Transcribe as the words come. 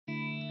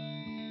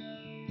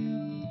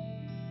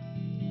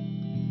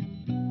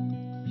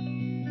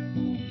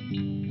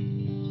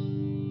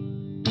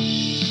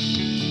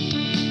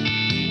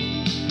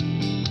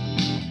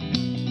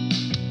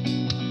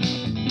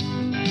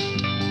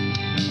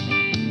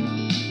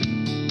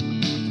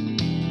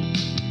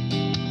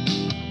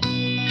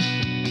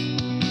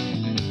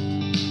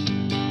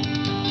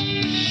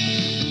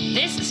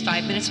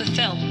5 Minutes with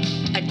Phil,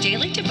 a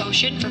daily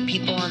devotion for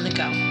people on the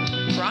go.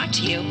 Brought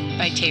to you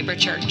by Tabor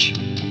Church.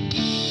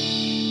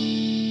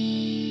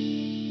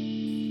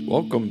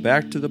 Welcome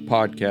back to the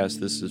podcast.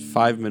 This is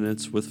 5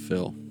 Minutes with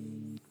Phil.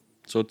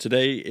 So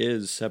today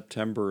is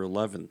September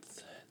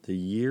 11th. The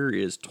year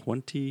is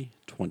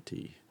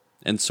 2020.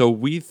 And so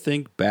we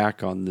think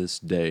back on this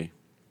day.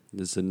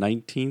 This is the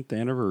 19th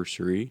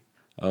anniversary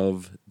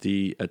of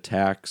the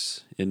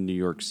attacks in New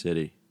York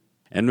City.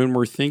 And when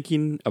we're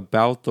thinking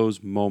about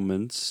those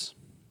moments,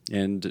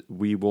 and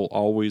we will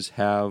always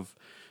have,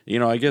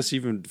 I guess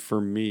even for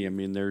me,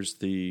 there's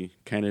the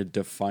kind of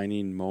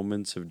defining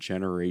moments of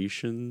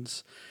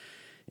generations.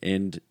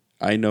 And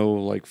I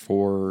know,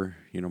 for,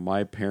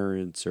 my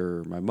parents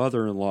or my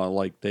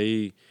mother-in-law,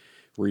 they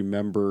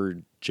remember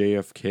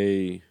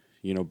JFK,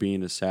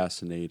 being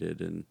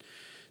assassinated. And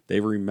they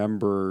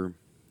remember,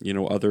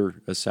 other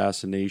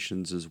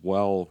assassinations as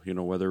well,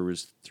 whether it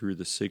was through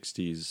the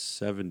 60s,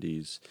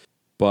 70s.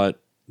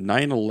 But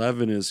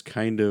 9/11 is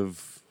kind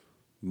of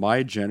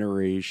my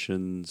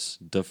generation's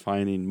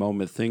defining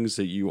moment, things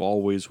that you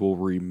always will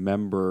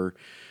remember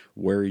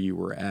where you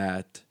were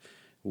at,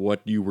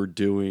 what you were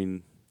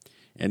doing,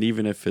 and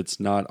even if it's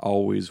not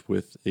always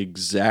with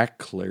exact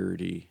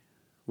clarity,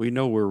 we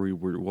know where we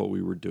were, what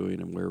we were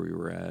doing, and where we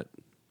were at.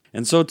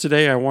 And so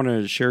today I want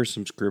to share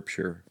some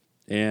scripture,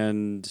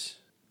 and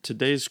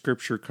today's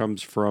scripture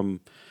comes from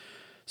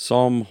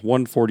Psalm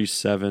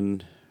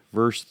 147,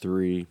 verse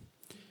 3.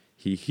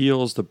 He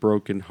heals the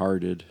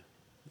brokenhearted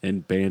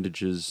and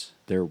bandages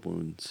their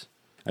wounds.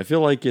 I feel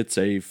like it's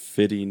a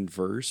fitting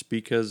verse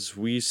because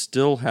we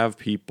still have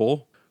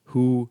people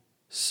who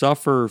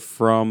suffer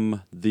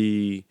from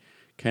the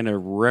kind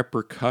of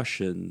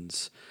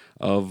repercussions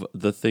of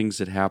the things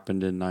that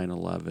happened in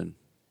 9/11.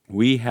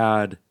 We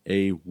had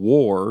a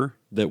war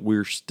that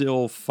we're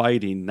still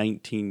fighting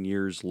 19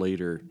 years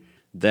later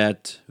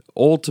that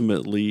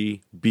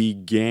ultimately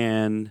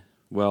began,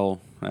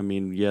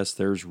 yes,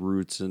 there's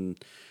roots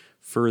and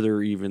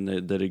further even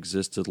that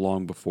existed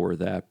long before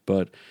that.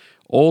 But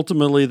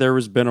ultimately there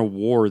has been a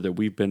war that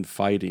we've been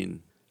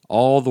fighting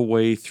all the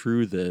way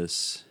through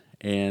this.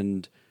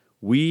 And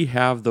we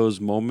have those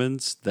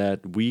moments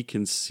that we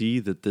can see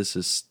that this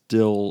is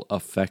still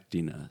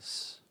affecting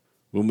us.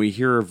 When we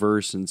hear a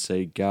verse and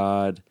say,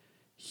 God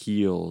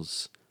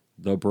heals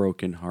the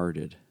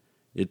brokenhearted,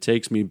 it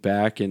takes me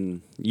back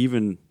and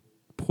even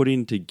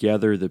putting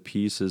together the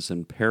pieces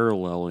and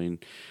paralleling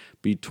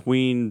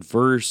between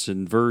verse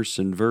and verse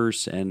and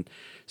verse. And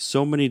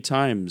so many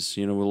times,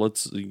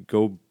 let's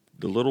go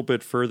a little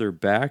bit further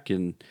back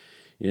in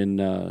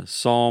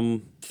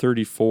Psalm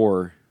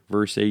 34,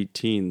 verse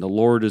 18. The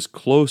Lord is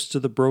close to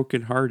the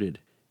brokenhearted.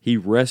 He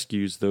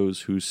rescues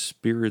those whose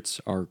spirits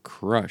are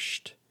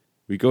crushed.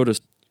 We go to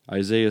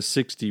Isaiah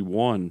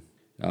 61,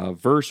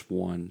 verse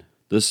 1.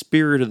 The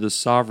Spirit of the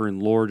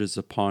Sovereign Lord is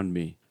upon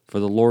me, for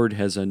the Lord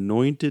has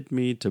anointed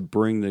me to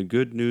bring the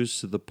good news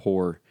to the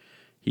poor.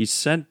 He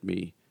sent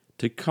me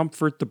to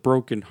comfort the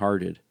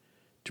brokenhearted,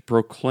 to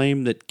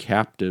proclaim that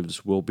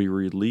captives will be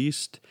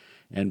released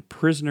and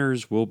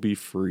prisoners will be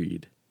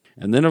freed.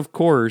 And then, of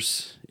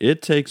course,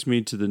 it takes me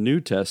to the New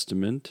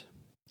Testament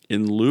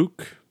in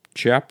Luke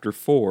chapter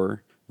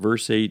 4,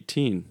 verse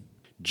 18.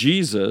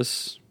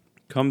 Jesus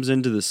comes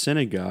into the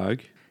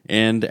synagogue,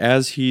 and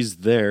as he's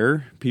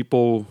there,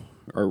 people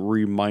are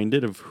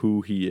reminded of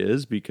who he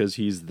is because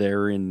he's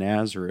there in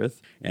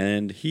Nazareth,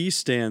 and he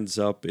stands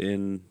up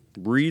and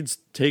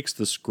takes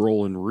the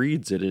scroll and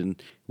reads it,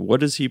 and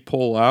what does he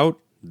pull out?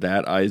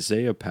 That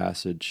Isaiah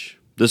passage.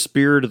 The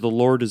Spirit of the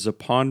Lord is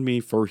upon me,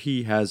 for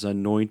he has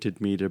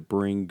anointed me to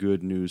bring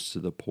good news to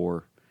the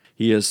poor.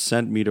 He has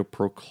sent me to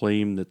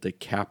proclaim that the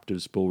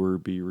captives will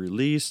be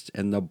released,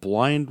 and the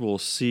blind will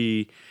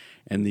see,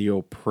 and the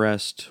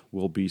oppressed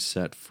will be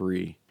set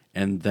free,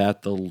 and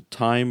that the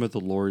time of the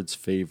Lord's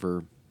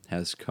favor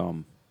has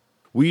come.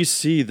 We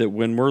see that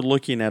when we're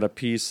looking at a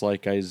piece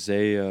like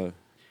Isaiah,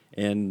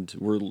 and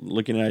we're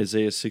looking at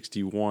Isaiah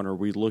 61, or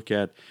we look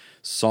at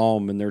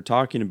Psalm, and they're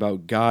talking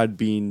about God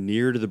being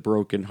near to the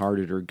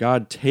brokenhearted, or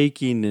God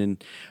taking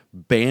and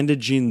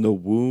bandaging the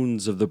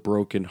wounds of the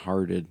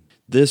brokenhearted.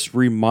 This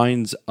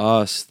reminds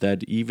us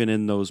that even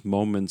in those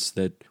moments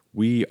that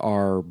we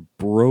are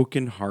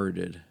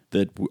brokenhearted,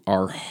 that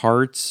our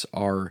hearts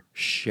are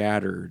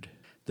shattered,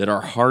 that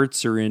our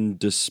hearts are in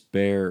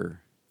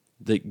despair,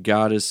 that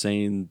God is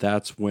saying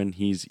that's when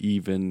He's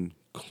even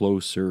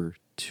closer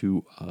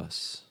to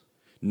us.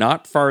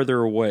 Not farther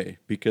away,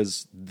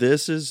 because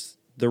this is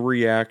the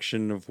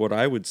reaction of what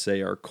I would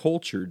say our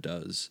culture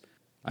does.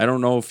 I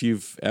don't know if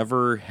you've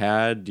ever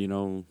had,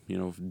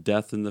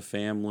 death in the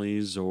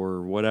families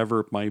or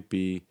whatever it might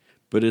be,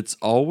 but it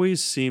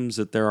always seems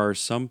that there are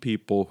some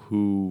people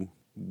who,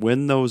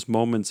 when those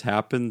moments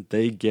happen,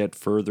 they get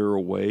further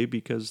away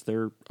because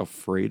they're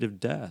afraid of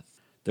death.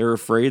 They're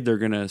afraid they're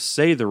going to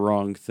say the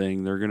wrong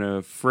thing. They're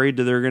afraid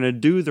that they're going to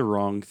do the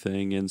wrong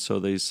thing. And so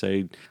they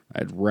say,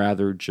 I'd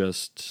rather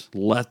just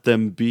let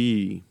them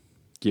be,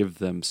 give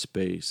them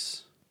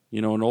space.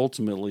 And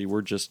ultimately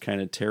we're just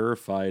kind of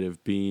terrified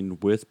of being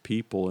with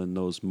people in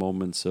those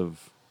moments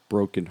of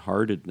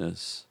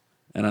brokenheartedness.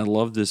 And I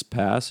love this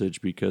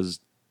passage because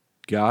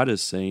God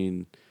is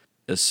saying,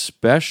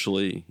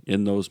 especially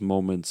in those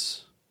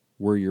moments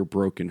where you're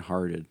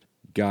brokenhearted,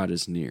 God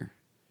is near.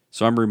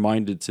 So I'm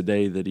reminded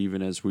today that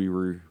even as we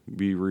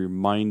be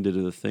reminded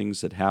of the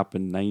things that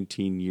happened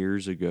 19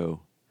 years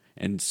ago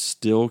and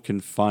still can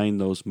find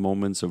those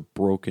moments of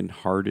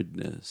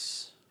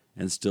brokenheartedness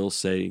and still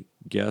say,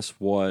 guess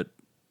what?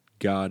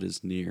 God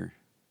is near.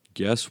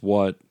 Guess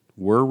what?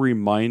 We're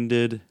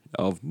reminded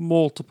of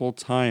multiple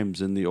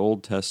times in the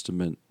Old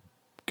Testament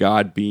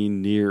God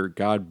being near,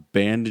 God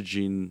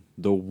bandaging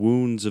the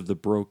wounds of the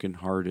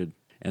brokenhearted,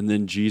 and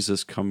then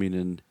Jesus coming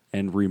in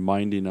and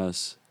reminding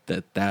us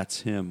that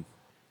that's Him.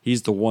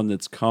 He's the one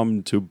that's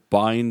come to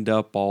bind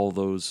up all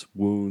those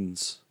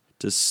wounds,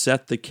 to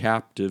set the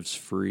captives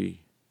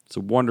free. It's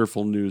a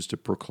wonderful news to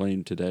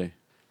proclaim today.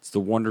 It's the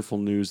wonderful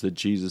news that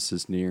Jesus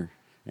is near,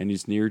 and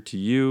He's near to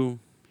you,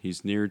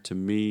 He's near to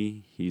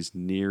me, He's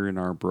near in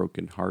our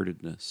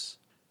brokenheartedness,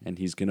 and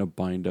He's going to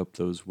bind up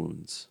those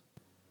wounds.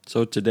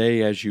 So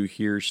today, as you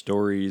hear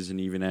stories and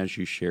even as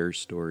you share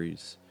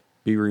stories,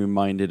 be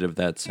reminded of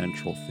that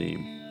central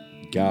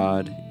theme.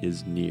 God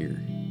is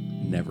near.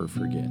 Never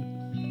forget.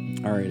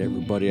 All right,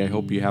 everybody, I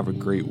hope you have a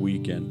great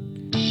weekend.